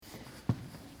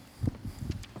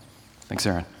Thanks,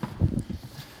 Aaron.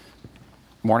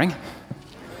 Morning.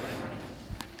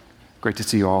 Great to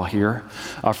see you all here.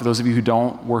 For those of you who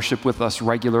don't worship with us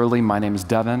regularly, my name is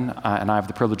Devin, and I have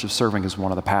the privilege of serving as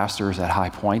one of the pastors at High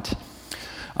Point.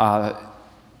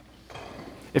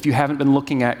 If you haven't been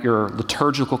looking at your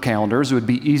liturgical calendars, it would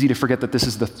be easy to forget that this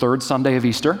is the third Sunday of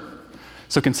Easter.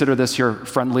 So consider this your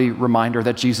friendly reminder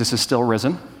that Jesus is still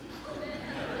risen,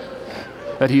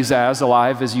 that he's as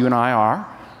alive as you and I are,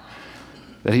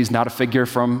 that he's not a figure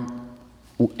from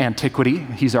antiquity,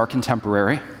 he's our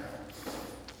contemporary.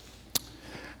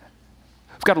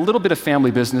 I've got a little bit of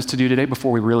family business to do today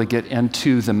before we really get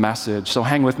into the message, so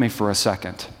hang with me for a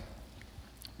second.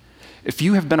 If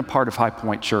you have been a part of High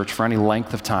Point Church for any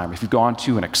length of time, if you've gone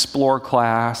to an Explore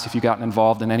class, if you've gotten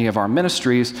involved in any of our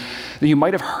ministries, then you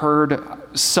might have heard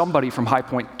somebody from High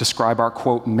Point describe our,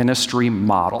 quote, ministry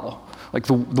model, like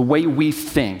the way we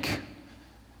think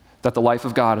that the life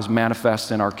of God is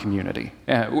manifest in our community.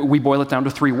 And we boil it down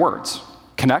to three words: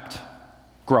 connect,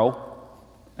 grow,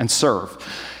 and serve.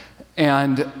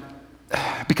 And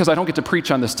because I don't get to preach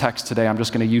on this text today, I'm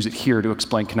just going to use it here to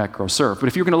explain connect, grow, serve. But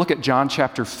if you're going to look at John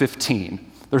chapter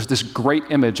 15, there's this great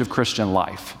image of Christian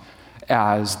life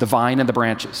as the vine and the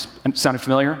branches. And sounded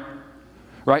familiar?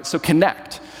 Right? So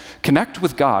connect. Connect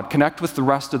with God. Connect with the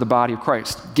rest of the body of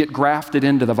Christ. Get grafted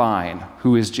into the vine,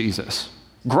 who is Jesus.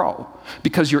 Grow.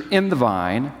 Because you're in the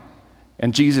vine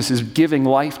and Jesus is giving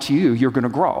life to you, you're going to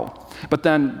grow. But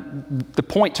then the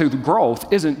point to the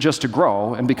growth isn't just to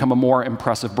grow and become a more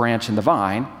impressive branch in the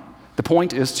vine. The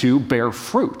point is to bear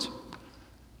fruit,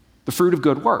 the fruit of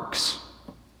good works,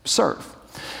 serve.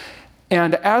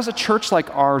 And as a church like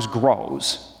ours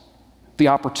grows, the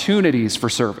opportunities for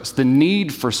service, the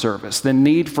need for service, the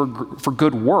need for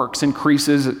good works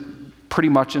increases pretty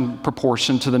much in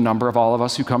proportion to the number of all of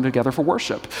us who come together for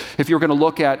worship. If you're going to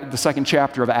look at the second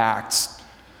chapter of Acts,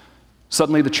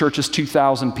 suddenly the church is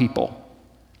 2,000 people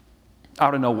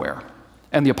out of nowhere.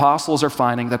 And the apostles are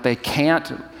finding that they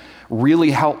can't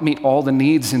really help meet all the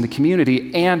needs in the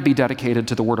community and be dedicated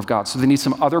to the Word of God. So they need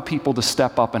some other people to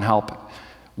step up and help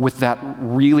with that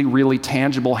really, really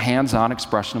tangible, hands-on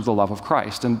expression of the love of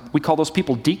Christ. And we call those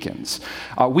people deacons.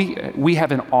 We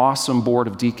have an awesome board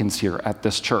of deacons here at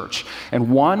this church. And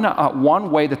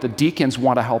one way that the deacons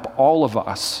want to help all of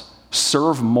us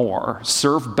serve more,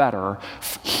 serve better,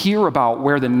 hear about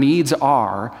where the needs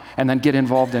are, and then get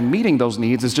involved in meeting those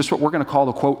needs is just what we're going to call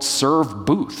the, quote, serve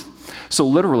booth. So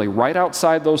literally, right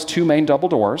outside those two main double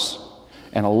doors,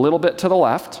 and a little bit to the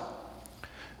left,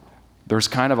 there's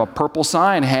kind of a purple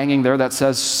sign hanging there that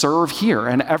says, serve here.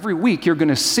 And every week you're going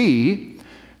to see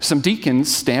some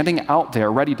deacons standing out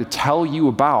there ready to tell you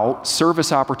about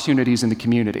service opportunities in the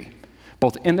community,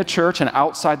 both in the church and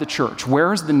outside the church.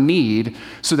 Where is the need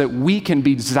so that we can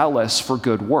be zealous for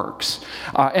good works?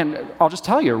 And I'll just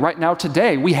tell you, right now,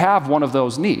 today, we have one of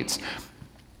those needs.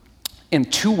 In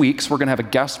 2 weeks, we're going to have a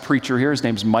guest preacher here. His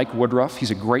name's Mike Woodruff.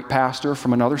 He's a great pastor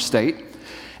from another state.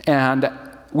 And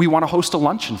we want to host a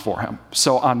luncheon for him.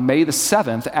 So on May the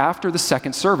 7th, after the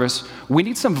second service, we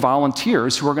need some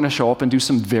volunteers who are going to show up and do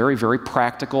some very, very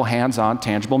practical, hands-on,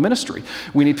 tangible ministry.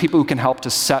 We need people who can help to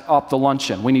set up the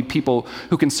luncheon. We need people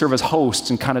who can serve as hosts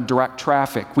and kind of direct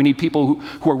traffic. We need people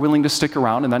who are willing to stick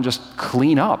around and then just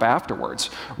clean up afterwards.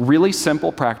 Really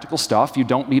simple, practical stuff. You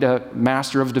don't need a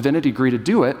Master of Divinity degree to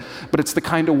do it, but it's the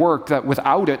kind of work that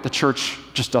without it, the church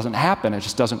just doesn't happen. It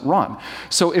just doesn't run.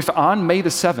 So if on May the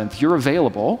 7th you're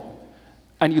available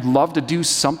and you'd love to do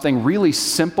something really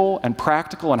simple and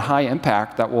practical and high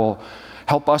impact that will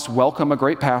help us welcome a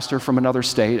great pastor from another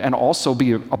state and also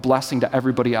be a blessing to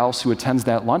everybody else who attends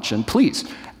that luncheon, please,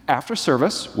 after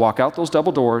service, walk out those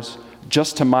double doors.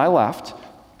 Just to my left,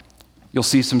 you'll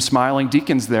see some smiling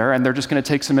deacons there, and they're just going to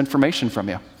take some information from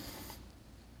you.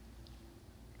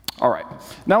 All right,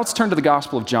 now let's turn to the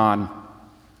Gospel of John.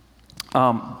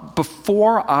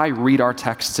 Before I read our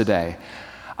text today,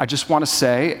 I just want to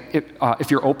say, if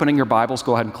you're opening your Bibles,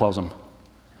 go ahead and close them.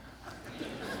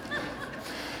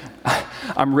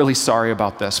 I'm really sorry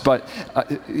about this, but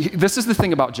this is the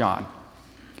thing about John.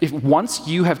 If once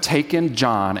you have taken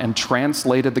John and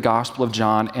translated the Gospel of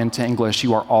John into English,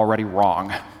 you are already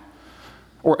wrong.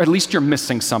 Or at least you're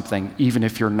missing something, even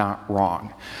if you're not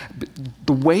wrong.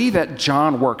 The way that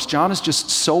John works, John is just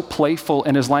so playful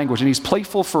in his language, and he's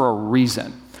playful for a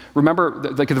reason. Remember,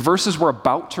 the verses we're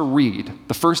about to read,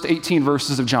 the first 18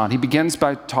 verses of John, he begins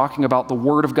by talking about the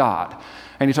Word of God.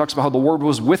 And he talks about how the Word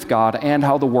was with God and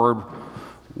how the Word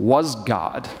was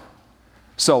God.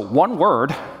 So one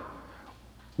word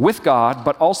with God,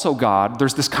 but also God.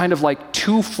 There's this kind of like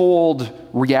twofold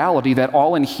reality that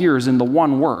all inheres in the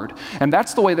one word. And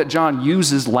that's the way that John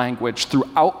uses language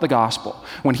throughout the gospel.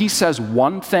 When he says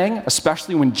one thing,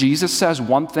 especially when Jesus says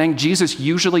one thing, Jesus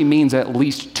usually means at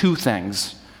least two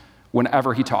things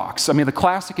whenever he talks. I mean, the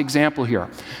classic example here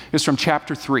is from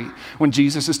chapter 3, when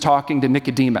Jesus is talking to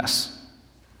Nicodemus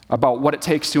about what it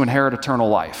takes to inherit eternal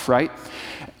life, right?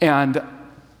 And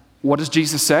what does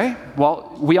Jesus say?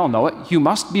 Well, we all know it. You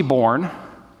must be born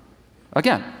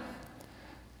again.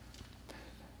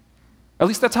 At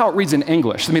least that's how it reads in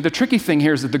English. I mean, the tricky thing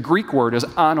here is that the Greek word is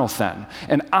anothen.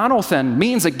 And anothen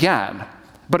means again,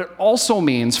 but it also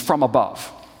means from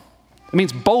above. It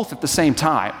means both at the same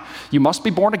time. You must be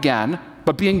born again,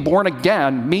 but being born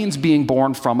again means being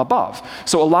born from above.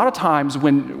 So a lot of times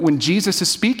when Jesus is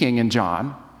speaking in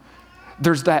John,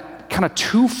 there's that kind of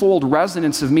twofold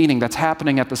resonance of meaning that's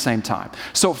happening at the same time.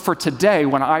 So for today,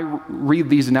 when I read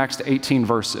these next 18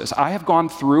 verses, I have gone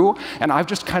through and I've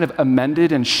just kind of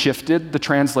amended and shifted the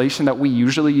translation that we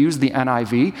usually use, the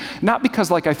NIV, not because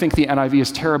like I think the NIV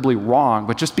is terribly wrong,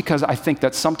 but just because I think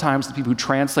that sometimes the people who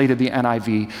translated the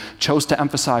NIV chose to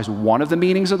emphasize one of the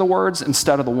meanings of the words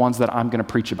instead of the ones that I'm going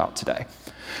to preach about today.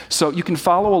 So you can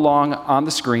follow along on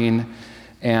the screen,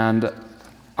 and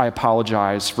I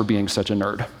apologize for being such a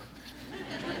nerd.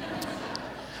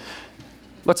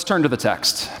 Let's turn to the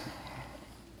text.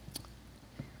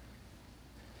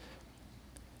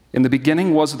 In the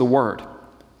beginning was the Word, and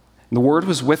the Word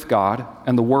was with God,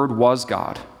 and the Word was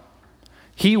God.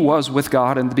 He was with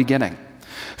God in the beginning.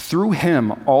 Through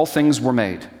him all things were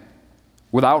made.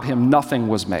 Without him nothing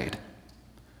was made.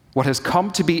 What has come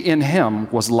to be in him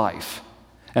was life,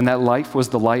 and that life was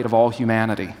the light of all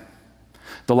humanity.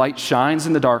 The light shines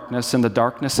in the darkness, and the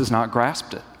darkness has not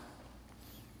grasped it.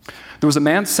 There was a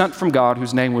man sent from God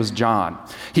whose name was John.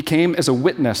 He came as a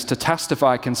witness to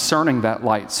testify concerning that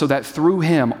light, so that through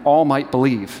him all might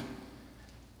believe.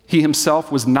 He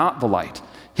himself was not the light.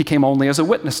 He came only as a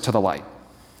witness to the light.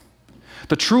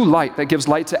 The true light that gives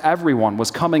light to everyone was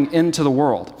coming into the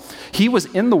world. He was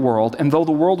in the world, and though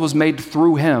the world was made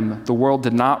through him, the world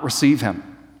did not receive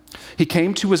him. He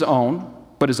came to his own,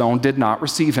 but his own did not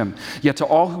receive him. Yet to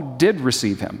all who did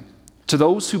receive him, to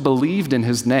those who believed in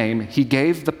his name, he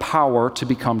gave the power to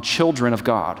become children of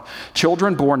God,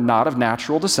 children born not of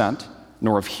natural descent,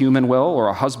 nor of human will or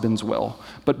a husband's will,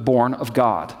 but born of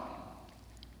God.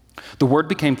 The Word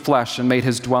became flesh and made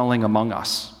his dwelling among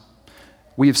us.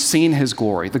 We have seen his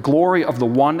glory, the glory of the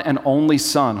one and only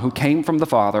Son who came from the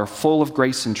Father, full of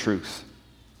grace and truth.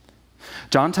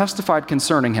 John testified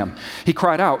concerning him. He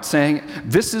cried out, saying,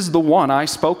 "This is the one I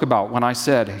spoke about when I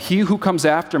said, 'He who comes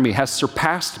after me has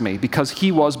surpassed me, because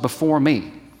he was before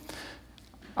me.'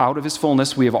 Out of his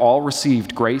fullness we have all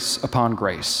received grace upon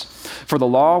grace. For the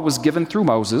law was given through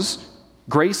Moses,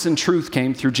 grace and truth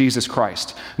came through Jesus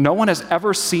Christ. No one has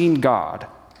ever seen God,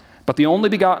 but the only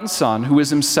begotten Son, who is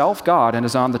himself God and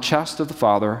is on the chest of the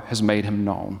Father, has made him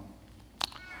known."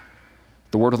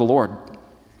 The word of the Lord.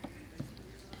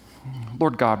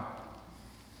 Lord God,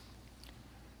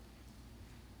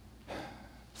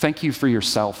 thank you for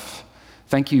yourself.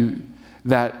 Thank you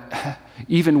that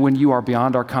even when you are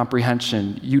beyond our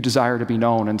comprehension, you desire to be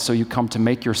known, and so you come to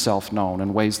make yourself known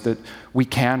in ways that we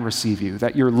can receive you,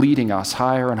 that you're leading us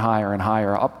higher and higher and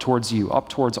higher up towards you, up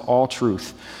towards all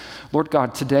truth. Lord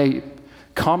God, today,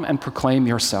 come and proclaim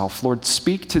yourself. Lord,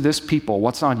 speak to this people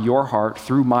what's on your heart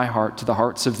through my heart to the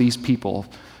hearts of these people,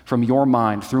 from your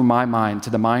mind through my mind to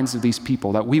the minds of these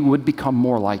people, that we would become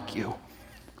more like you.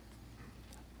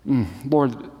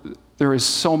 Lord, there is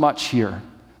so much here.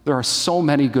 There are so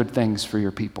many good things for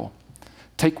your people.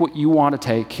 Take what you want to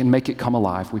take and make it come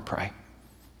alive, we pray.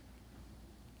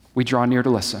 We draw near to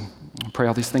listen. We pray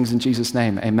all these things in Jesus'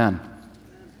 name. Amen.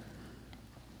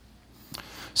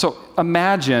 So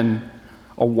imagine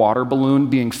a water balloon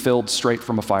being filled straight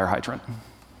from a fire hydrant.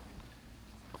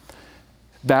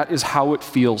 That is how it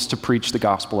feels to preach the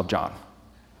Gospel of John.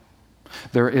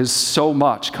 There is so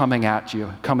much coming at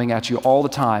you all the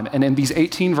time. And in these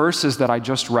 18 verses that I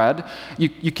just read,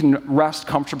 you can rest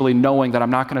comfortably knowing that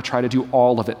I'm not going to try to do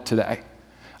all of it today.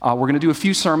 We're going to do a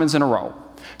few sermons in a row.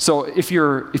 So if you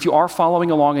are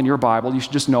following along in your Bible, you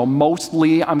should just know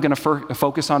mostly I'm going to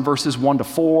focus on verses 1 to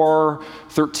 4,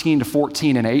 13 to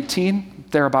 14, and 18,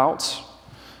 thereabouts.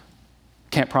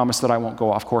 Can't promise that I won't go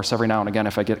off course every now and again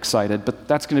if I get excited, but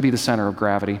that's going to be the center of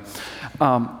gravity.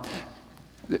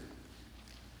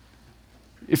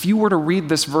 If you were to read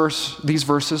these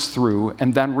verses through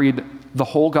and then read the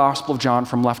whole Gospel of John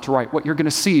from left to right, what you're going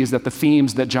to see is that the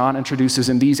themes that John introduces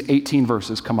in these 18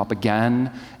 verses come up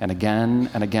again and again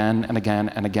and again and again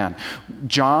and again.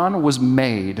 John was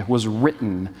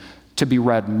written to be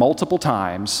read multiple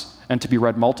times, and to be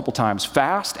read multiple times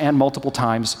fast and multiple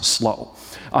times slow.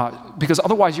 Because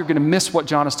otherwise you're going to miss what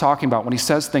John is talking about when he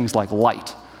says things like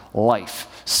light, life,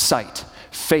 sight,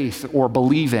 faith or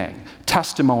believing,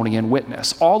 testimony and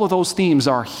witness. All of those themes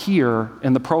are here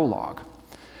in the prologue.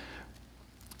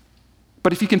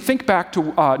 But if you can think back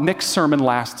to Nick's sermon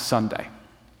last Sunday,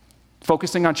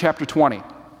 focusing on chapter 20,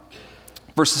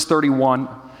 verses 30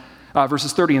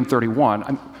 and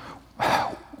 31,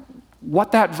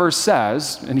 what that verse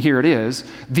says, and here it is,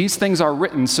 these things are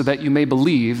written so that you may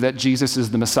believe that Jesus is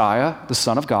the Messiah, the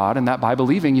Son of God, and that by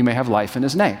believing you may have life in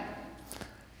his name.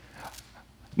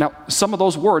 Now, some of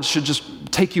those words should just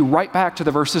take you right back to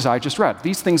the verses I just read.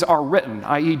 These things are written,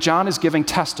 i.e., John is giving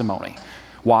testimony.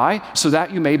 Why? So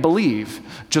that you may believe.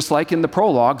 Just like in the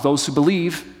prologue, those who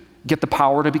believe get the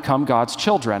power to become God's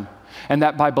children, and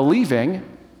that by believing,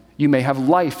 you may have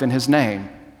life in his name.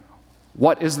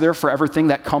 What is there for everything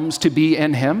that comes to be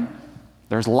in him?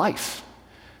 There's life.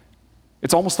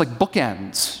 It's almost like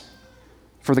bookends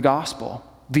for the gospel,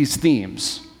 these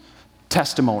themes: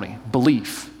 testimony,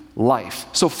 belief, life.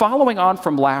 So following on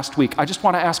from last week, I just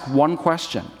want to ask one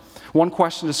question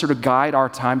to sort of guide our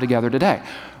time together today.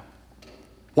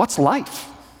 What's life?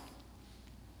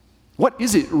 What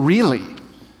is it really?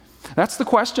 That's the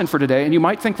question for today, and you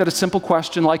might think that a simple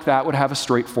question like that would have a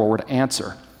straightforward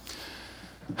answer.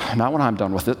 Not when I'm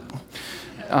done with it.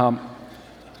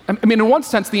 In one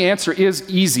sense, the answer is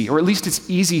easy, or at least it's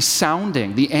easy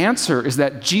sounding. The answer is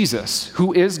that Jesus,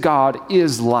 who is God,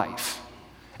 is life.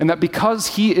 And that because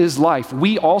he is life,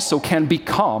 we also can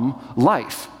become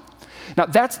life. Now,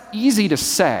 that's easy to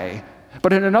say,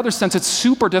 but in another sense, it's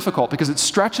super difficult because it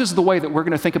stretches the way that we're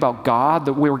going to think about God,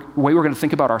 the way we're going to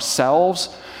think about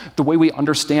ourselves, the way we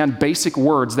understand basic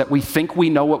words that we think we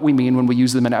know what we mean when we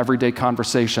use them in everyday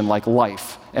conversation, like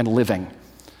life and living.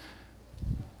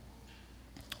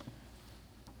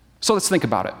 So let's think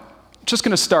about it. Just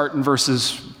going to start in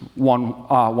verses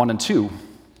 1 and 2.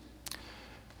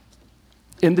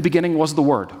 In the beginning was the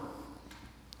Word.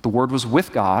 The Word was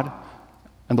with God,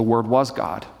 and the Word was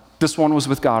God. This one was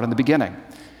with God in the beginning.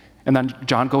 And then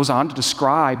John goes on to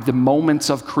describe the moments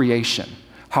of creation,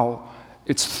 how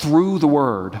it's through the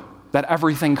Word that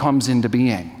everything comes into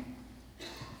being.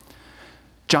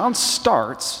 John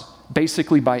starts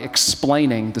basically by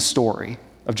explaining the story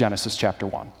of Genesis chapter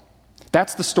 1.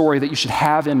 That's the story that you should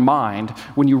have in mind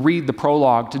when you read the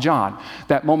prologue to John,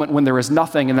 that moment when there is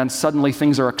nothing and then suddenly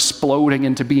things are exploding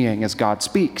into being as God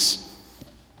speaks.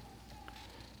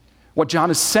 What John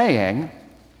is saying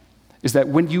is that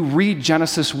when you read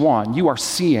Genesis 1, you are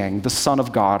seeing the Son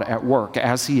of God at work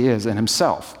as he is in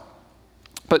himself.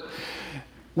 But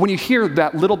when you hear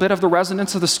that little bit of the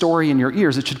resonance of the story in your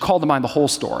ears, it should call to mind the whole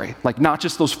story, like not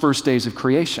just those first days of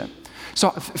creation. So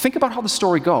think about how the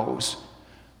story goes.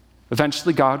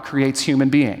 Eventually, God creates human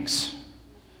beings,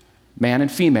 man and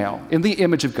female, in the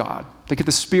image of God. They get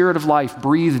the spirit of life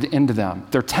breathed into them.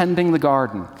 They're tending the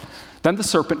garden. Then the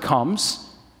serpent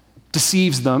comes,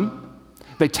 deceives them.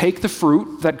 They take the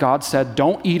fruit that God said,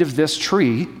 don't eat of this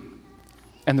tree,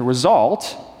 and the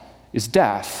result is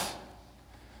death.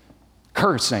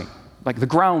 Cursing, like the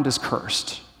ground is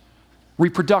cursed.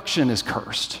 Reproduction is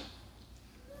cursed.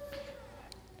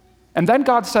 And then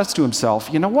God says to himself,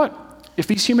 you know what? If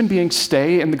these human beings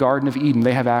stay in the Garden of Eden,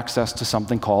 they have access to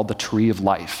something called the tree of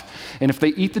life. And if they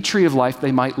eat the tree of life,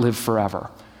 they might live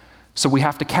forever. So we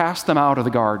have to cast them out of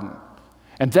the garden.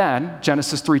 And then,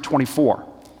 Genesis 3:24,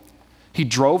 he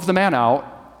drove the man out.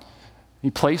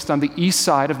 He placed on the east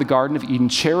side of the Garden of Eden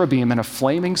cherubim and a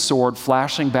flaming sword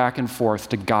flashing back and forth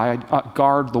to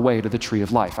guard the way to the tree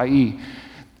of life, i.e.,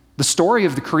 the story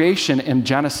of the creation in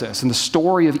Genesis and the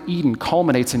story of Eden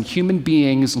culminates in human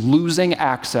beings losing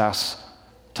access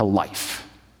to life.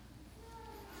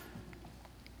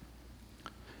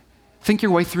 Think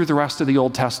your way through the rest of the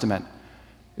Old Testament.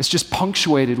 It's just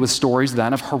punctuated with stories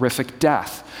then of horrific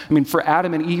death. For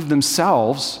Adam and Eve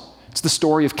themselves, it's the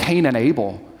story of Cain and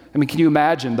Abel. Can you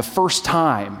imagine the first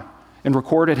time in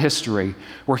recorded history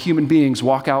where human beings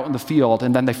walk out in the field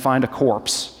and then they find a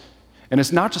corpse? And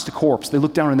it's not just a corpse. They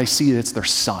look down and they see it's their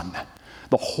son.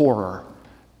 The horror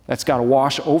that's got to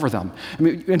wash over them.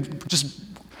 And just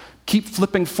keep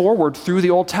flipping forward through the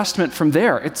Old Testament from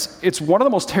there. It's one of the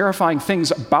most terrifying things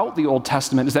about the Old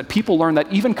Testament is that people learn that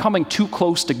even coming too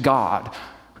close to God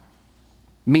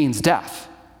means death.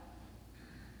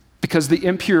 Because the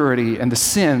impurity and the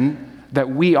sin that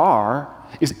we are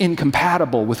is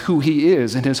incompatible with who he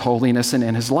is in his holiness and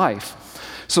in his life.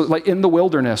 So like in the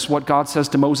wilderness, what God says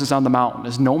to Moses on the mountain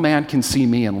is, no man can see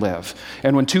me and live.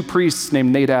 And when two priests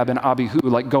named Nadab and Abihu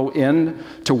go in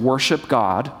to worship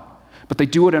God, but they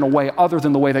do it in a way other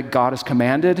than the way that God has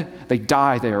commanded, they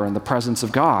die there in the presence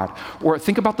of God. Or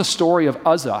think about the story of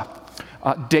Uzzah.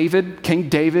 King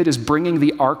David is bringing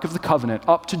the Ark of the Covenant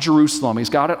up to Jerusalem. He's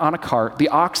got it on a cart. The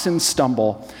oxen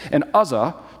stumble, and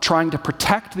Uzzah, trying to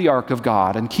protect the Ark of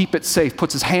God and keep it safe,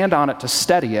 puts his hand on it to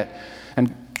steady it,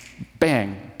 and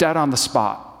bang, dead on the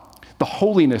spot. The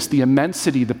holiness, the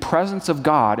immensity, the presence of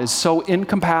God is so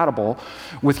incompatible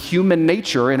with human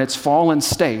nature in its fallen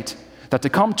state that to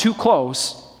come too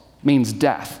close means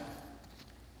death.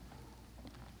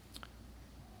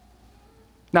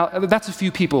 Now, that's a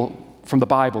few people from the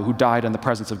Bible who died in the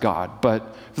presence of God,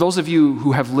 but those of you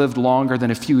who have lived longer than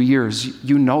a few years,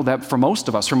 you know that for most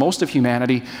of us, for most of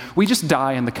humanity, we just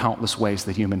die in the countless ways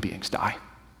that human beings die.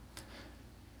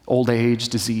 Old age,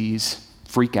 disease,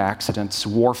 freak accidents,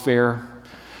 warfare,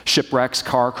 shipwrecks,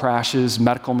 car crashes,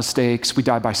 medical mistakes. We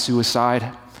die by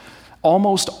suicide.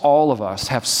 Almost all of us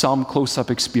have some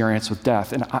close-up experience with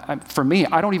death. And for me,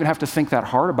 I don't even have to think that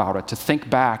hard about it, to think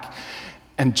back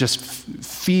and just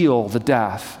feel the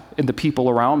death in the people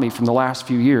around me from the last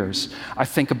few years. I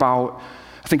think about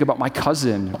my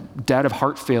cousin, dead of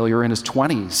heart failure in his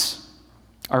 20s.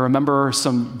 I remember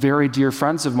some very dear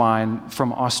friends of mine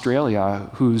from Australia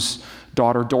whose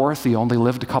daughter Dorothy only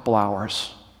lived a couple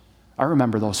hours. I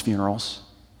remember those funerals.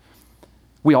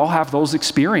 We all have those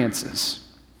experiences.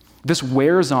 This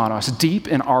wears on us deep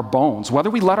in our bones, whether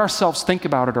we let ourselves think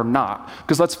about it or not.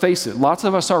 Because let's face it, lots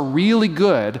of us are really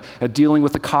good at dealing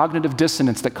with the cognitive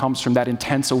dissonance that comes from that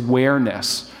intense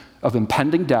awareness of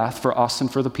impending death for us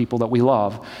and for the people that we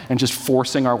love, and just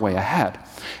forcing our way ahead.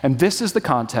 And this is the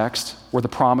context where the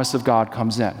promise of God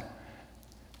comes in,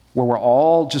 where we're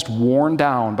all just worn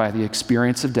down by the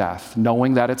experience of death,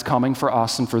 knowing that it's coming for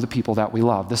us and for the people that we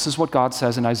love. This is what God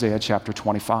says in Isaiah chapter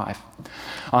 25.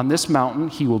 On this mountain,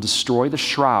 he will destroy the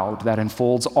shroud that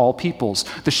enfolds all peoples,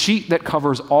 the sheet that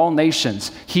covers all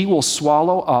nations. He will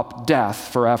swallow up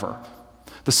death forever.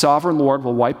 The sovereign Lord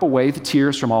will wipe away the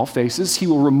tears from all faces. He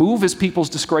will remove his people's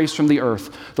disgrace from the earth.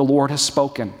 The Lord has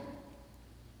spoken.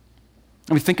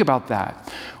 I mean, think about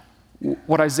that.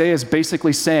 What Isaiah is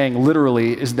basically saying,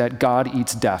 literally, is that God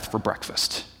eats death for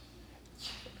breakfast.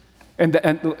 And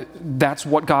that's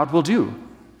what God will do.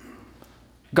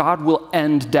 God will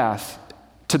end death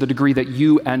to the degree that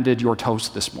you ended your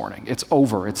toast this morning. It's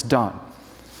over. It's done.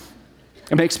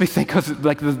 It makes me think of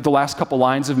the last couple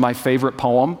lines of my favorite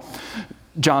poem,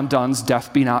 John Donne's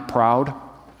Death Be Not Proud.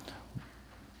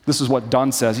 This is what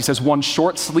Donne says. He says, one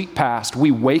short sleep past,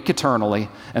 we wake eternally,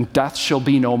 and death shall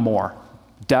be no more.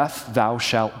 Death, thou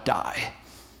shalt die.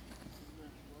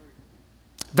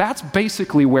 That's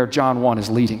basically where John 1 is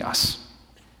leading us.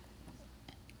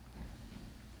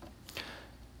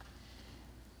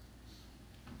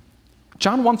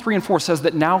 John 1, 3, and 4 says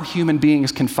that now human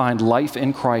beings can find life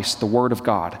in Christ, the Word of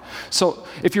God. So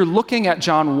if you're looking at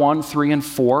John 1, 3, and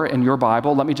 4 in your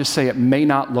Bible, let me just say it may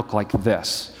not look like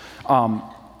this. I'm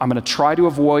going to try to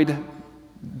avoid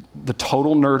the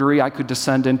total nerdery I could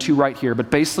descend into right here, but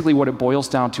basically what it boils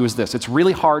down to is this. It's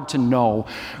really hard to know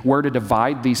where to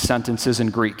divide these sentences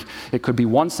in Greek. It could be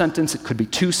one sentence, it could be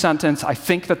two sentences. I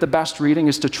think that the best reading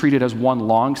is to treat it as one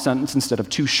long sentence instead of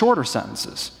two shorter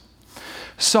sentences.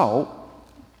 So,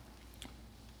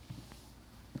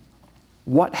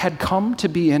 what had come to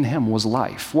be in him was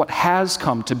life. What has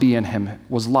come to be in him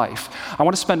was life. I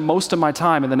want to spend most of my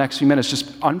time in the next few minutes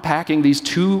just unpacking these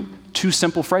two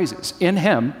simple phrases, in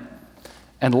him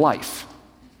and life.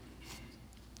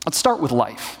 Let's start with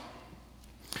life.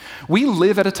 We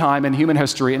live at a time in human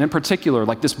history, and in particular,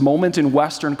 like this moment in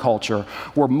Western culture,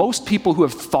 where most people who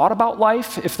have thought about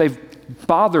life, if they've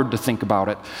bothered to think about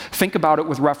it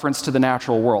with reference to the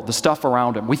natural world, the stuff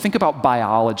around them. We think about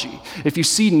biology. If you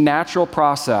see natural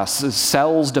processes,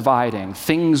 cells dividing,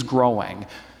 things growing,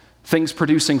 things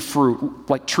producing fruit,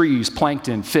 like trees,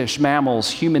 plankton, fish, mammals,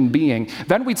 human being,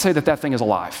 then we'd say that that thing is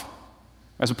alive,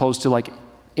 as opposed to like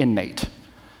innate.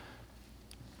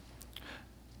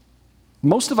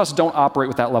 Most of us don't operate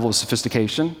with that level of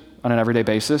sophistication on an everyday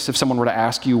basis. If someone were to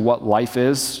ask you what life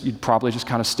is, you'd probably just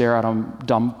kind of stare at them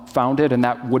dumbfounded, and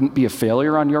that wouldn't be a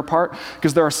failure on your part,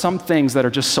 because there are some things that are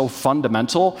just so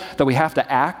fundamental that we have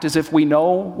to act as if we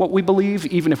know what we believe,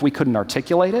 even if we couldn't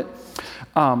articulate it.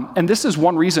 And this is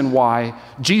one reason why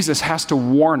Jesus has to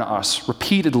warn us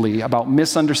repeatedly about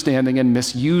misunderstanding and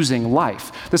misusing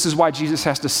life. This is why Jesus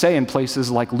has to say in places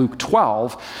like Luke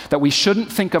 12 that we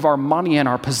shouldn't think of our money and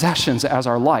our possessions as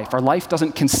our life. Our life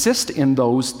doesn't consist in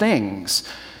those things.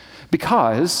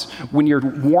 Because when you're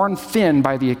worn thin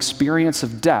by the experience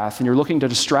of death and you're looking to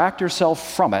distract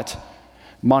yourself from it,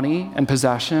 money and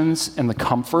possessions and the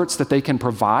comforts that they can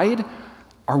provide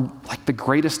are like the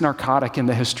greatest narcotic in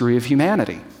the history of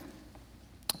humanity.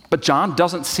 But John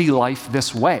doesn't see life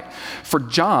this way. For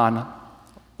John,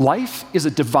 life is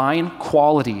a divine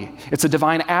quality. It's a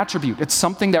divine attribute. It's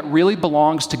something that really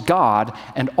belongs to God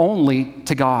and only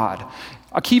to God.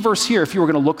 A key verse here, if you were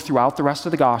going to look throughout the rest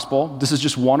of the gospel, this is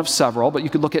just one of several, but you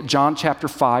could look at John chapter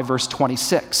 5, verse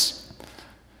 26.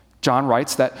 John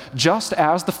writes that just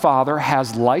as the Father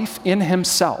has life in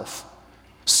himself,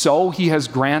 so he has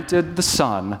granted the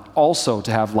Son also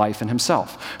to have life in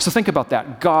himself. So think about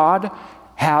that. God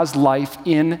has life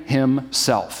in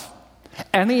himself.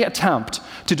 Any attempt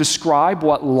to describe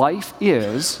what life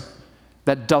is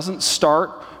that doesn't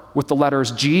start with the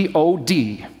letters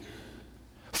G-O-D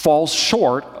falls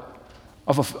short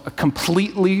of a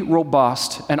completely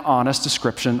robust and honest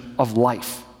description of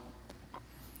life.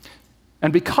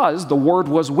 And because the Word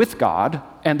was with God,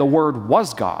 and the Word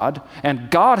was God, and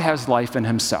God has life in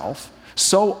himself,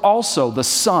 so also the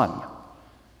Son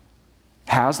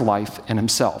has life in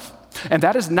himself. And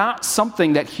that is not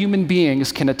something that human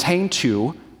beings can attain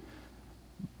to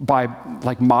by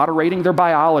moderating their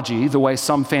biology the way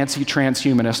some fancy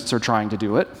transhumanists are trying to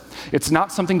do it. It's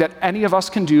not something that any of us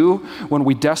can do when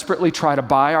we desperately try to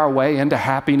buy our way into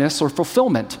happiness or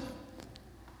fulfillment.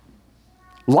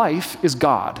 Life is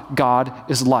God. God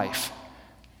is life.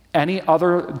 Any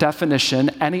other definition,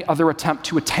 any other attempt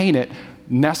to attain it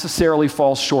necessarily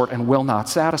falls short and will not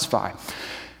satisfy.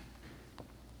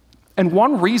 And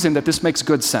one reason that this makes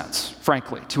good sense,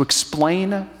 frankly, to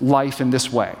explain life in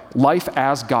this way, life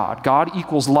as God, God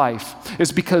equals life,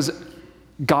 is because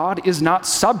God is not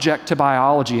subject to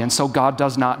biology, and so God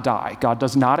does not die. God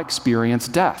does not experience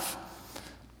death.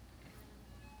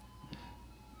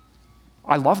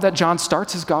 I love that John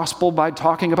starts his gospel by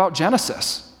talking about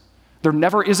Genesis. There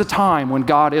never is a time when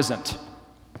God isn't.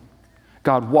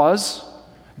 God was,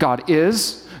 God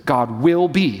is, God will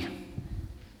be.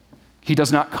 He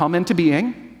does not come into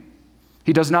being.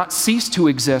 He does not cease to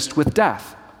exist with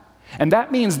death. And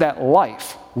that means that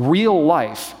life, real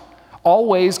life,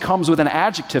 always comes with an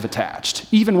adjective attached,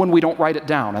 even when we don't write it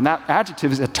down. And that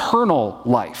adjective is eternal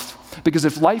life. Because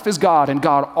if life is God and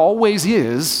God always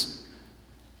is,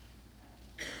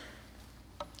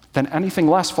 then anything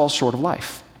less falls short of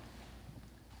life.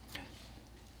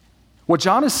 What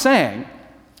John is saying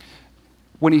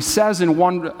when he says in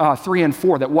 1, 3, and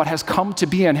 4 that what has come to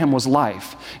be in him was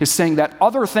life, is saying that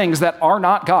other things that are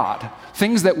not God,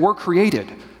 things that were created,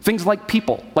 things like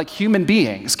people, like human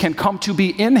beings, can come to be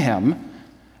in him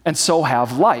and so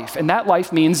have life. And that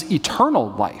life means eternal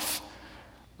life,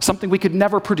 something we could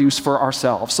never produce for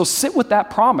ourselves. So sit with that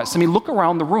promise. I mean, look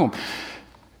around the room.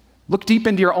 Look deep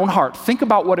into your own heart. Think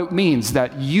about what it means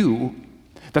that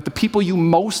the people you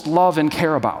most love and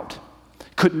care about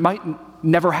might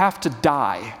never have to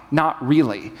die, not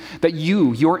really. That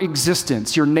your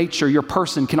existence, your nature, your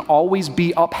person can always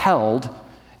be upheld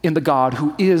in the God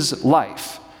who is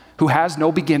life, who has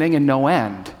no beginning and no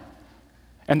end.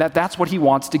 And that's what he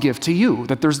wants to give to you.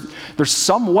 That there's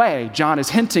some way, John is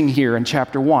hinting here in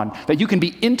chapter 1, that you can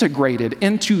be integrated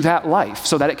into that life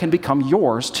so that it can become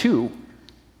yours too.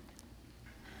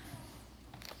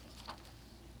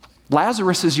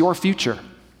 Lazarus is your future.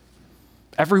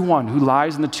 Everyone who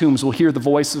lies in the tombs will hear the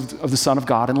voice of the Son of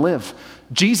God and live.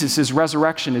 Jesus'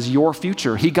 resurrection is your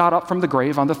future. He got up from the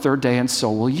grave on the third day, and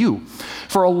so will you.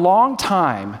 For a long,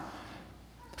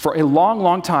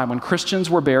 long time, when Christians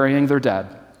were burying their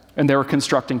dead and they were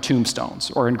constructing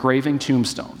tombstones or engraving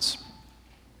tombstones,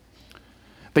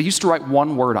 they used to write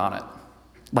one word on it,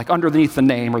 like underneath the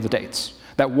name or the dates.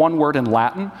 That one word in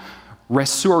Latin,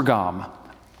 resurgam,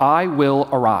 I will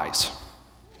arise.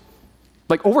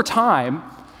 Like over time,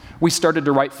 we started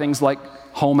to write things like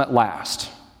home at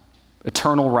last,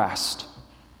 eternal rest.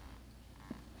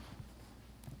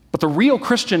 But the real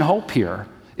Christian hope here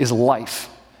is life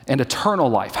and eternal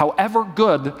life, however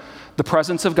good the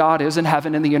presence of God is in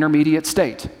heaven in the intermediate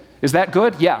state. Is that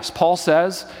good? Yes. Paul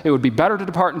says it would be better to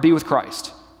depart and be with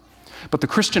Christ. But the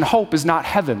Christian hope is not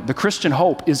heaven. The Christian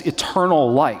hope is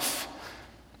eternal life,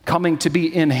 coming to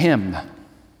be in him.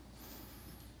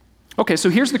 Okay, so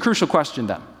here's the crucial question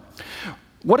then.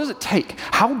 What does it take?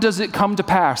 How does it come to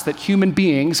pass that human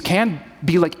beings can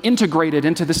be like integrated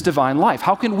into this divine life?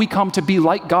 How can we come to be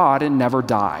like God and never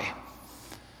die?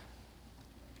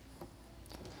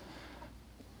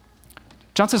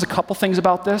 John says a couple things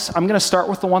about this. I'm going to start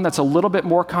with the one that's a little bit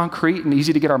more concrete and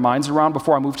easy to get our minds around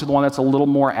before I move to the one that's a little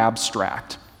more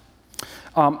abstract.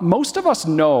 Most of us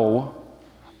know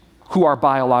who our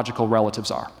biological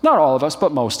relatives are. Not all of us,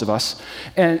 but most of us.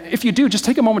 And if you do, just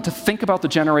take a moment to think about the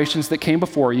generations that came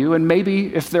before you, and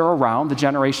maybe, if they're around, the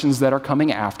generations that are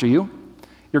coming after you,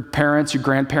 your parents, your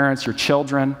grandparents, your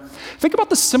children. Think about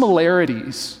the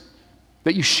similarities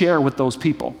that you share with those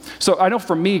people. So I know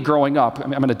for me growing up,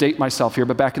 I'm going to date myself here,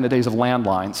 but back in the days of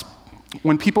landlines,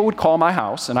 when people would call my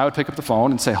house and I would pick up the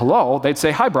phone and say, hello, they'd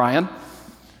say, hi, Brian.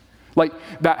 Like,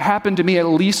 that happened to me at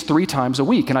least 3 times a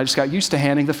week, and I just got used to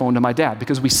handing the phone to my dad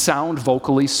because we sound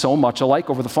vocally so much alike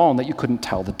over the phone that you couldn't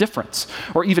tell the difference.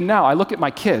 Or even now, I look at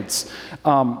my kids.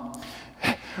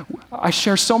 I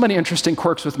share so many interesting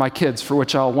quirks with my kids for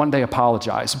which I'll one day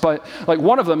apologize. But like,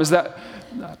 one of them is that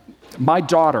my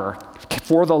daughter,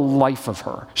 for the life of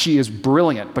her, she is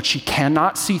brilliant, but she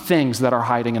cannot see things that are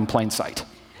hiding in plain sight.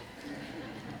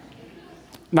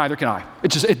 Neither can I.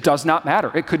 It does not matter.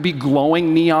 It could be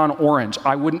glowing neon orange.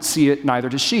 I wouldn't see it, neither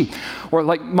does she. Or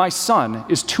like, my son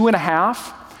is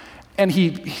 2.5, and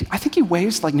I think he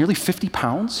weighs like nearly 50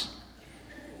 pounds.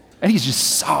 And he's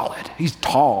just solid. He's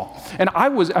tall. And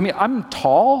I'm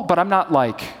tall, but I'm not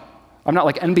like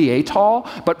NBA tall,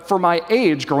 but for my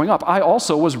age growing up, I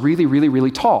also was really, really,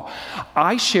 really tall.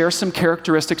 I share some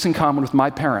characteristics in common with my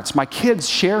parents. My kids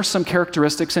share some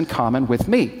characteristics in common with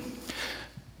me.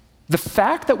 The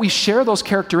fact that we share those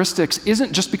characteristics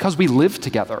isn't just because we live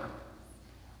together.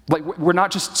 Like, we're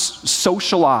not just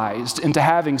socialized into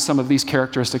having some of these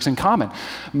characteristics in common.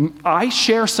 I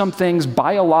share some things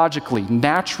biologically,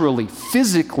 naturally,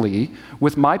 physically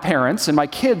with my parents, and my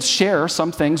kids share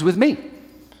some things with me.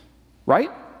 Right?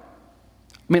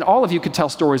 I mean, all of you could tell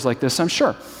stories like this, I'm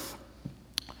sure.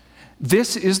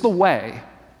 This is the way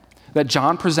that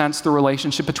John presents the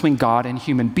relationship between God and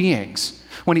human beings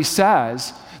when he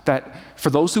says that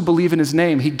for those who believe in his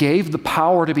name, he gave the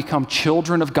power to become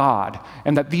children of God,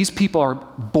 and that these people are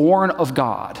born of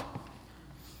God.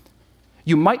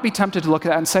 You might be tempted to look at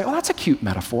that and say, oh, that's a cute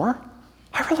metaphor.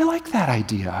 I really like that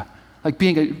idea. Like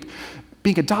being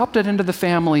adopted into the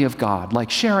family of God,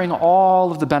 like sharing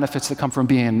all of the benefits that come from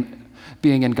being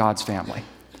in God's family.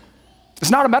 It's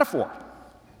not a metaphor.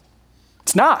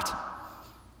 It's not.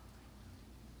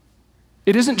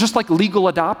 It isn't just like legal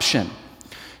adoption.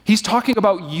 He's talking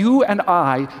about you and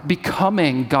I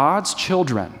becoming God's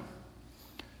children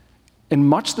in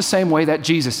much the same way that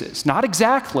Jesus is. Not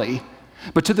exactly,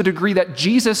 but to the degree that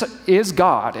Jesus is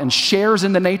God and shares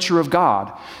in the nature of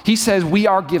God. He says we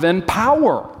are given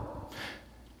power.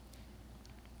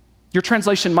 Your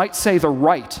translation might say the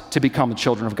right to become the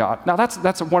children of God. Now,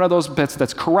 that's one of those bits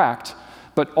that's correct,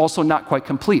 but also not quite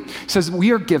complete. It says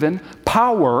we are given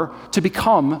power to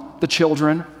become the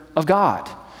children of God.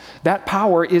 That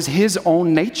power is his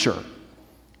own nature.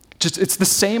 It's the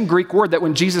same Greek word that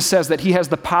when Jesus says that he has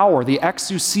the power, the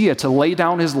exousia, to lay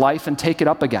down his life and take it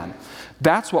up again.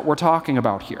 That's what we're talking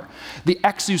about here. The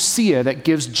exousia that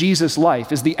gives Jesus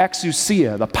life is the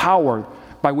exousia, the power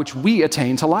by which we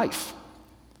attain to life.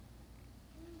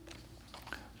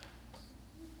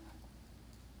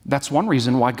 That's one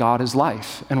reason why God is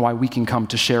life and why we can come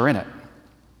to share in it.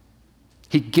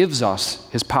 He gives us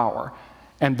his power.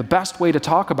 And the best way to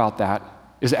talk about that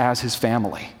is as his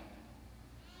family.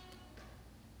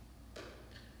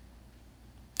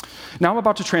 Now I'm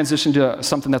about to transition to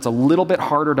something that's a little bit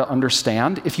harder to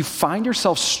understand. If you find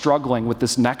yourself struggling with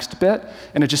this next bit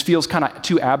and it just feels kind of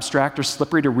too abstract or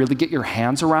slippery to really get your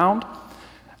hands around,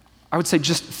 I would say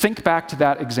just think back to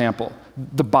that example,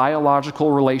 the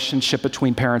biological relationship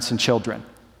between parents and children.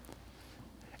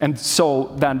 And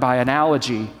so then by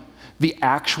analogy, the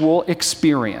actual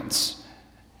experience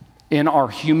in our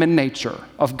human nature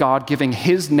of God giving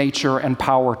his nature and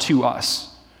power to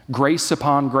us, grace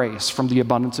upon grace from the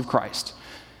abundance of Christ.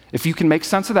 If you can make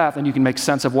sense of that, then you can make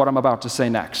sense of what I'm about to say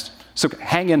next. So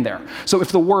hang in there. So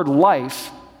if the word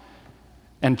life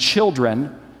and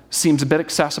children seems a bit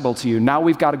accessible to you, now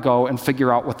we've got to go and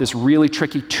figure out what this really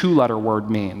tricky 2-letter word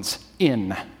means,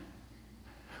 in.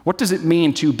 What does it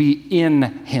mean to be in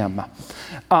him?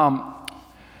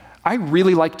 I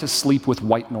really like to sleep with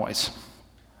white noise.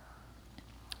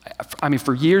 I mean,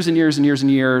 for years and years and years and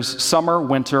years, summer,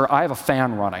 winter, I have a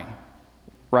fan running,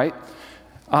 right?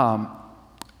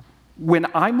 When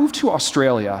I moved to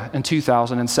Australia in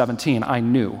 2017, I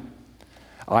knew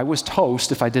I was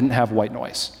toast if I didn't have white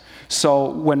noise. So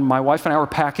when my wife and I were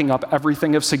packing up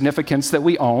everything of significance that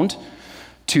we owned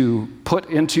to put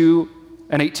into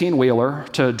an 18-wheeler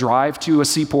to drive to a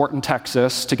seaport in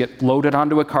Texas, to get loaded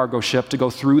onto a cargo ship, to go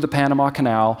through the Panama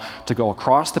Canal, to go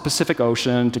across the Pacific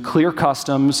Ocean, to clear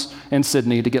customs in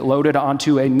Sydney, to get loaded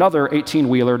onto another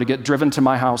 18-wheeler to get driven to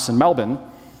my house in Melbourne,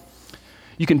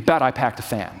 you can bet I packed a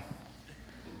fan.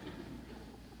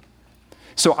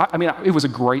 So, it was a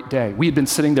great day. We had been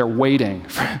sitting there waiting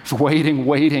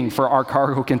for our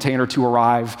cargo container to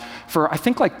arrive for, I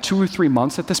think, like 2 or 3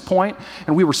 months at this point,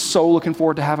 and we were so looking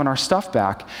forward to having our stuff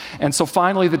back. And so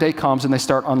finally the day comes and they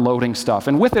start unloading stuff.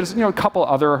 And with it is, a couple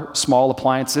other small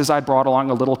appliances. I brought along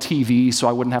a little TV so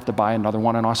I wouldn't have to buy another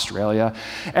one in Australia.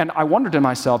 And I wondered to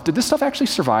myself, did this stuff actually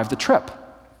survive the trip?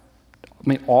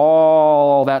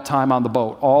 All that time on the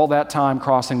boat, all that time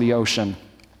crossing the ocean.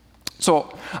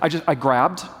 So I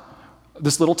grabbed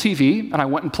this little TV and I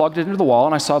went and plugged it into the wall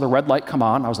and I saw the red light come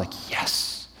on. I was like,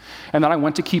 yes. And then I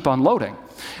went to keep unloading.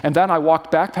 And then I walked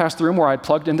back past the room where I'd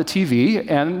plugged in the TV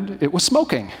and it was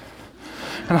smoking.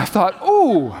 And I thought,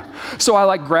 ooh. So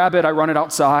I grab it, I run it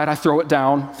outside, I throw it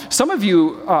down. Some of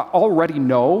you already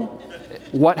know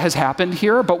what has happened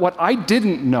here, but what I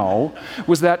didn't know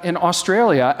was that in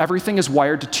Australia, everything is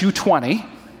wired to 220.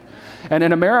 And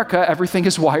in America, everything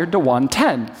is wired to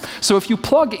 110. So if you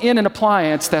plug in an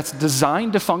appliance that's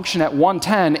designed to function at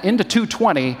 110 into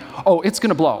 220, it's going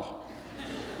to blow.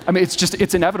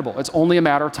 It's inevitable. It's only a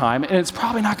matter of time, and it's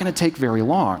probably not going to take very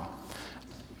long.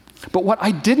 But what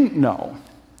I didn't know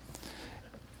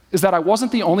is that I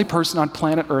wasn't the only person on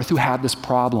planet Earth who had this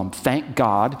problem, thank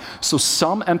God. So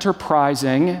some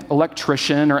enterprising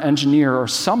electrician or engineer or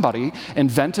somebody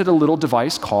invented a little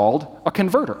device called a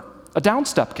converter. A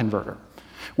downstep converter,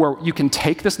 where you can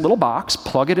take this little box,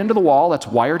 plug it into the wall that's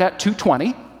wired at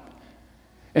 220,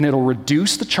 and it'll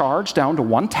reduce the charge down to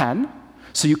 110,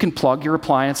 so you can plug your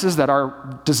appliances that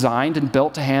are designed and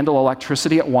built to handle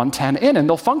electricity at 110 in, and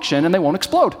they'll function and they won't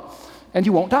explode, and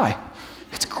you won't die.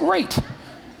 It's great.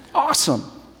 Awesome.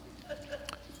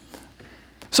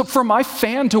 So for my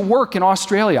fan to work in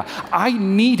Australia, I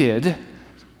needed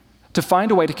to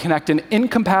find a way to connect an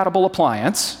incompatible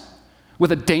appliance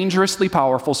with a dangerously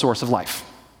powerful source of life.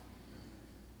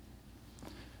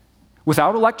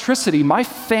 Without electricity, my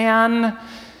fan,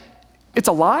 it's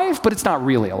alive, but it's not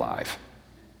really alive.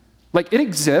 It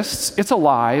exists, it's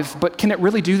alive, but can it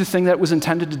really do the thing that it was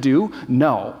intended to do?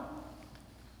 No.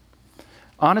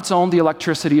 On its own, the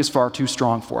electricity is far too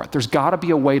strong for it. There's got to be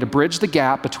a way to bridge the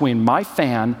gap between my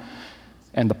fan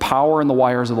and the power in the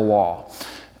wires of the wall.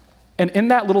 And in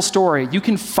that little story, you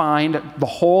can find the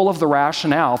whole of the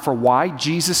rationale for why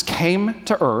Jesus came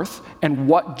to earth and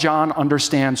what John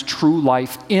understands true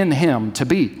life in him to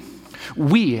be.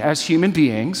 We, as human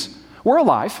beings, we're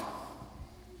alive.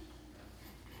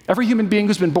 Every human being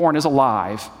who's been born is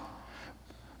alive,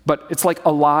 but it's like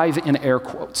alive in air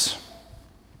quotes.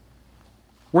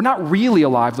 We're not really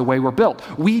alive the way we're built.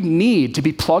 We need to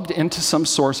be plugged into some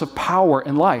source of power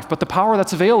in life, but the power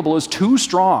that's available is too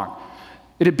strong.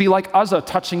 It'd be like Uzzah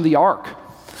touching the ark.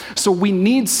 So we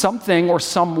need something or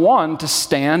someone to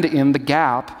stand in the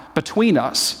gap between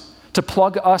us, to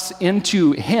plug us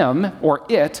into him or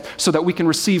it so that we can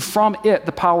receive from it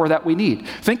the power that we need.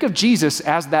 Think of Jesus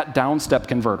as that downstep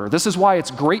converter. This is why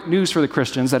it's great news for the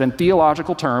Christians that in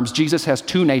theological terms, Jesus has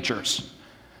two natures,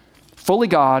 fully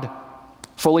God,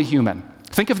 fully human.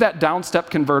 Think of that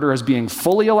downstep converter as being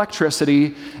fully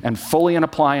electricity and fully an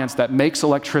appliance that makes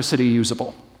electricity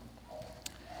usable.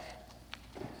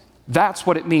 That's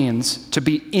what it means to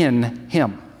be in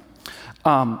him.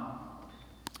 That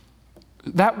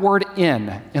word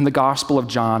in the Gospel of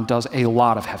John does a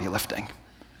lot of heavy lifting.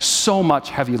 So much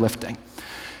heavy lifting.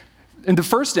 In the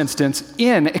first instance,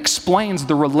 in explains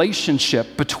the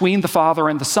relationship between the Father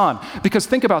and the Son. Because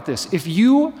think about this. If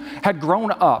you had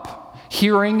grown up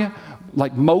hearing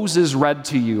Moses read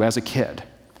to you as a kid,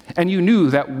 and you knew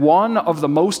that one of the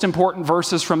most important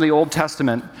verses from the Old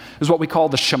Testament is what we call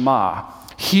the Shema.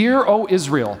 Hear, O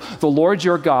Israel, the Lord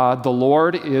your God, the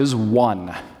Lord is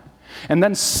one. And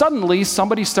then suddenly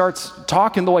somebody starts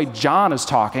talking the way John is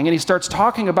talking, and he starts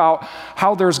talking about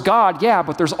how there's God,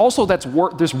 but there's also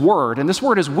this word, and this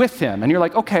word is with him. And you're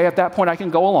like, okay, at that point I can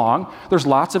go along. There's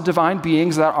lots of divine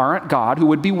beings that aren't God who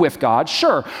would be with God,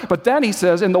 sure. But then he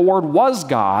says, and the word was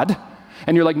God,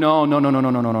 and you're like, no.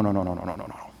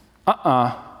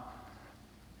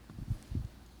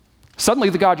 Suddenly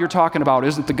the God you're talking about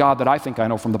isn't the God that I think I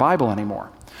know from the Bible anymore.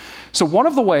 So one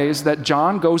of the ways that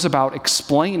John goes about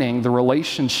explaining the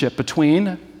relationship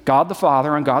between God the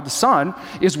Father and God the Son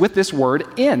is with this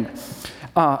word in.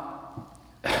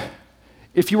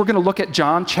 If you were going to look at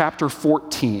John chapter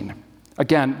 14,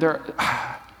 again,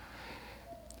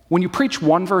 when you preach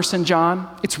one verse in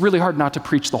John, it's really hard not to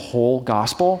preach the whole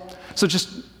gospel. So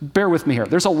just bear with me here.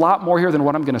 There's a lot more here than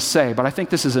what I'm going to say, but I think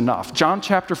this is enough. John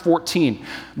chapter 14,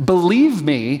 believe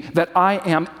me that I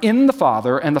am in the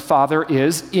Father and the Father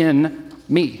is in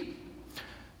me.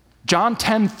 John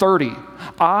 10:30,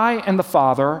 I and the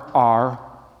Father are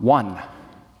one.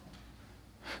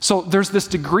 So there's this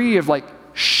degree of like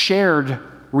shared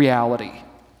reality.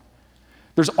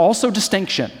 There's also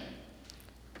distinction.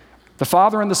 The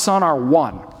Father and the Son are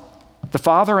one. The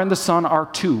Father and the Son are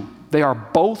two. They are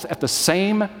both at the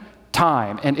same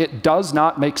time, and it does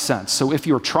not make sense. So if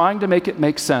you're trying to make it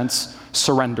make sense,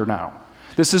 surrender now.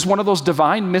 This is one of those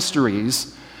divine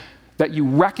mysteries that you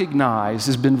recognize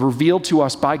has been revealed to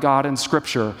us by God in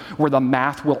Scripture, where the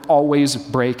math will always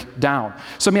break down.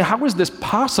 So, I mean, how is this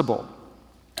possible?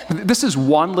 This is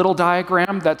one little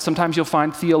diagram that sometimes you'll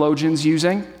find theologians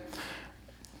using,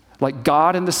 like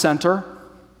God in the center,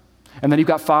 and then you've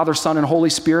got Father, Son, and Holy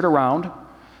Spirit around.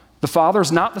 The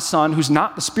Father's not the Son, who's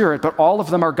not the Spirit, but all of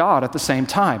them are God at the same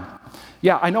time.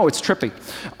 Yeah, I know, it's trippy.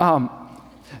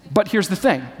 But here's the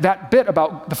thing, that bit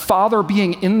about the Father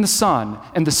being in the Son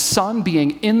and the Son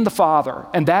being in the Father,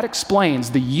 and that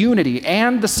explains the unity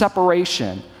and the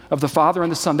separation of the Father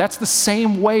and the Son. That's the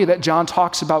same way that John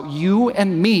talks about you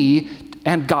and me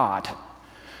and God.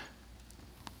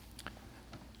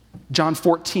 John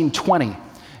 14:20,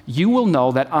 you will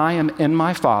know that I am in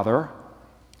my Father,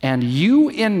 and you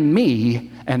in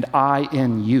me, and I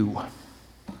in you.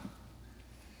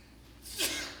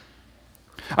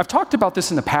 I've talked about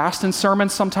this in the past in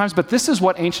sermons sometimes, but this is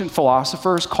what ancient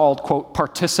philosophers called, quote,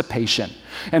 participation.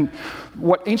 And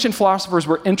what ancient philosophers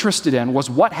were interested in was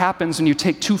what happens when you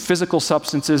take two physical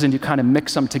substances and you kind of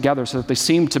mix them together so that they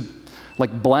seem to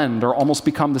like blend or almost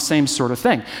become the same sort of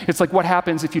thing. It's like what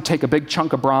happens if you take a big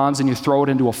chunk of bronze and you throw it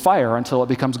into a fire until it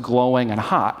becomes glowing and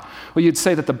hot. Well, you'd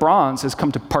say that the bronze has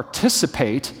come to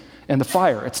participate in the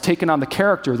fire. It's taken on the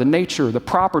character, the nature, the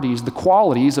properties, the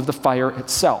qualities of the fire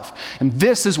itself. And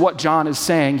this is what John is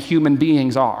saying human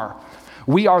beings are.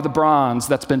 We are the bronze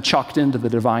that's been chucked into the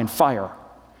divine fire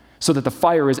so that the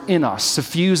fire is in us,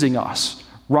 suffusing us,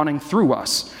 running through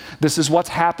us. This is what's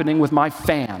happening with my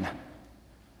fan.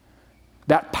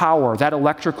 That power, that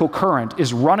electrical current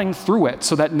is running through it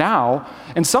so that now,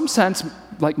 in some sense,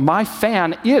 like my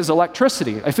fan is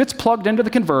electricity. If it's plugged into the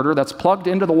converter that's plugged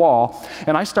into the wall,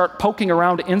 and I start poking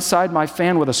around inside my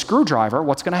fan with a screwdriver,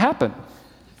 what's going to happen?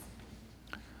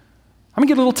 I'm going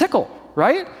to get a little tickle,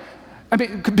 right? I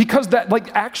mean, because that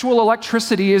like actual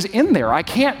electricity is in there. I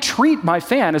can't treat my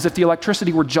fan as if the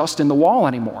electricity were just in the wall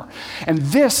anymore. And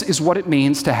this is what it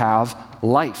means to have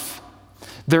life.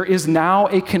 There is now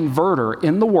a converter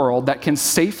in the world that can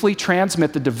safely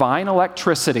transmit the divine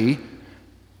electricity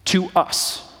to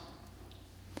us.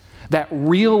 That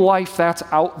real life that's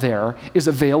out there is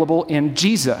available in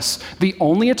Jesus, the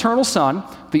only eternal Son,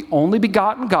 the only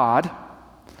begotten God,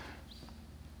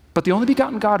 but the only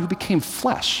begotten God who became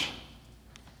flesh.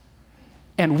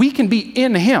 And we can be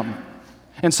in him.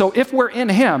 And so if we're in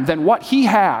him, then what he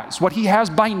has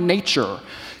by nature,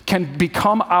 can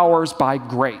become ours by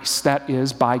grace, that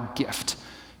is, by gift.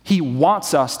 He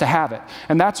wants us to have it.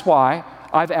 And that's why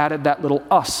I've added that little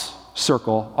us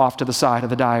circle off to the side of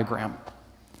the diagram.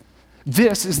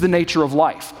 This is the nature of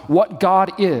life. What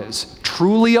God is,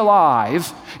 truly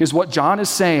alive, is what John is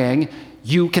saying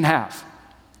you can have.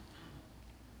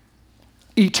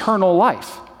 Eternal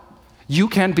life. You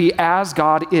can be as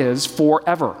God is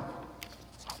forever.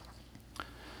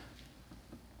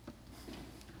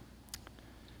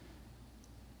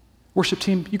 Worship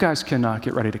team, you guys can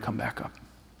get ready to come back up.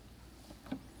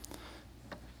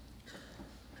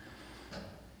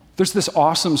 There's this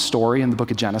awesome story in the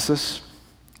book of Genesis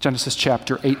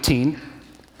chapter 18,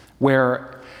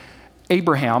 where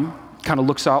Abraham kind of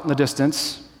looks out in the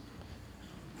distance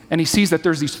and he sees that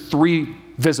there's these three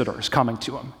visitors coming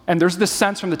to him. And there's this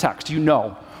sense from the text,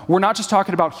 we're not just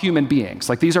talking about human beings.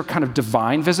 Like these are kind of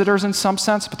divine visitors in some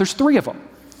sense, but there's three of them.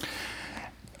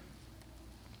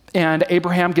 And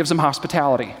Abraham gives them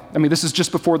hospitality. I mean, this is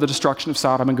just before the destruction of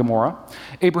Sodom and Gomorrah.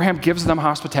 Abraham gives them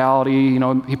hospitality,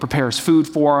 he prepares food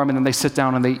for them, and then they sit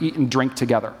down and they eat and drink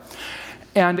together.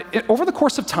 And over the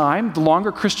course of time, the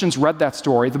longer Christians read that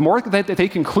story, the more that they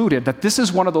concluded that this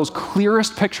is one of those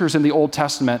clearest pictures in the Old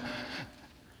Testament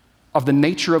of the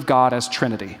nature of God as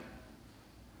Trinity.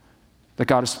 That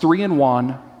God is three in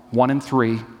one, one in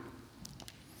three.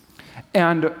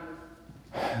 And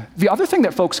the other thing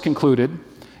that folks concluded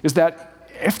is that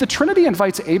if the Trinity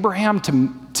invites Abraham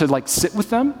to like sit with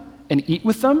them and eat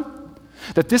with them,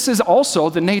 that this is also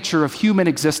the nature of human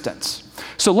existence.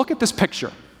 So look at this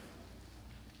picture.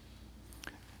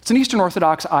 It's an Eastern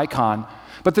Orthodox icon,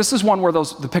 but this is one where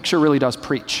the picture really does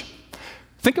preach.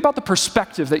 Think about the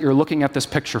perspective that you're looking at this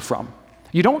picture from.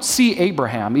 You don't see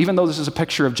Abraham, even though this is a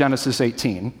picture of Genesis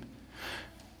 18.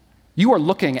 You are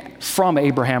looking from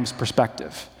Abraham's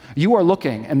perspective. You are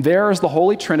looking, and there is the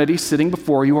Holy Trinity sitting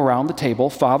before you around the table,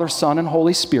 Father, Son, and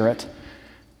Holy Spirit,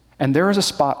 and there is a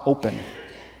spot open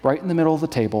right in the middle of the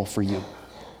table for you.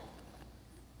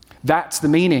 That's the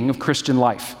meaning of Christian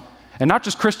life. And not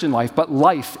just Christian life, but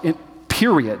life,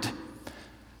 period.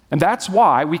 And that's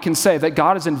why we can say that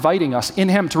God is inviting us in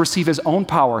him to receive his own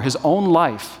power, his own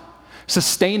life,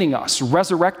 sustaining us,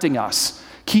 resurrecting us,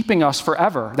 keeping us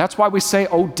forever. That's why we say,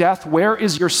 "O death, where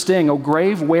is your sting? O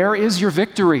grave, where is your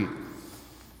victory?"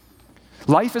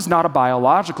 Life is not a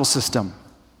biological system.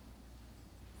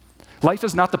 Life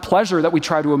is not the pleasure that we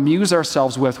try to amuse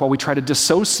ourselves with while we try to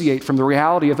dissociate from the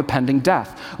reality of impending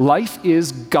death. Life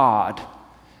is God.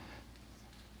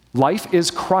 Life is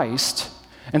Christ.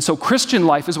 And so Christian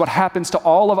life is what happens to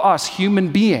all of us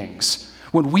human beings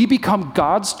when we become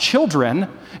God's children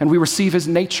and we receive his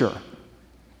nature.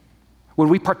 When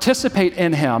we participate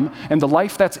in him and the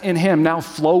life that's in him now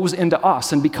flows into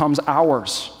us and becomes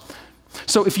ours.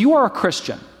 So if you are a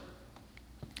Christian,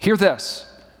 hear this.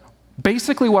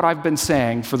 Basically what I've been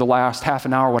saying for the last half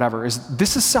an hour, whatever, is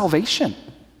this is salvation.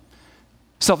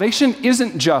 Salvation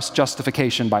isn't just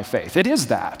justification by faith. It is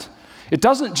that. It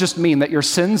doesn't just mean that your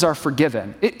sins are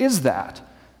forgiven. It is that.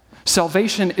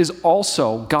 Salvation is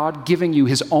also God giving you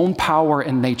his own power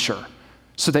and nature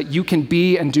so that you can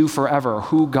be and do forever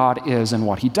who God is and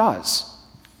what he does.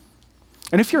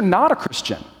 And if you're not a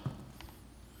Christian,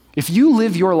 if you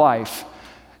live your life,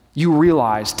 you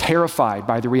realize terrified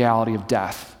by the reality of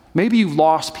death. Maybe you've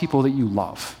lost people that you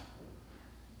love.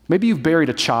 Maybe you've buried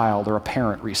a child or a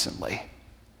parent recently.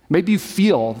 Maybe you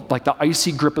feel like the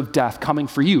icy grip of death coming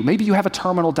for you. Maybe you have a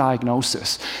terminal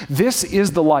diagnosis. This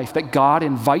is the life that God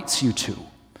invites you to.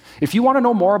 If you want to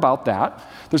know more about that,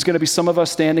 there's going to be some of us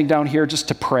standing down here just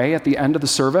to pray at the end of the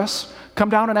service. Come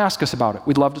down and ask us about it.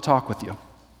 We'd love to talk with you.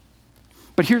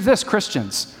 But hear this,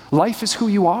 Christians, life is who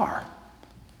you are.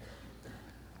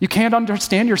 You can't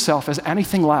understand yourself as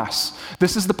anything less.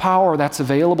 This is the power that's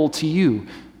available to you.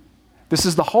 This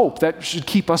is the hope that should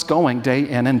keep us going day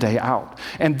in and day out.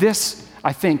 And this,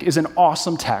 I think, is an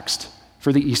awesome text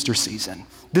for the Easter season.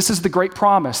 This is the great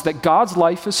promise that God's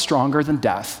life is stronger than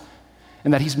death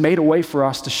and that he's made a way for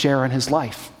us to share in his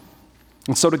life.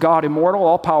 And so to God, immortal,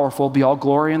 all-powerful, be all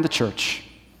glory in the church,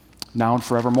 now and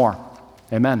forevermore.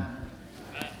 Amen.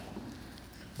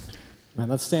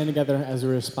 Let's stand together as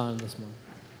we respond this morning.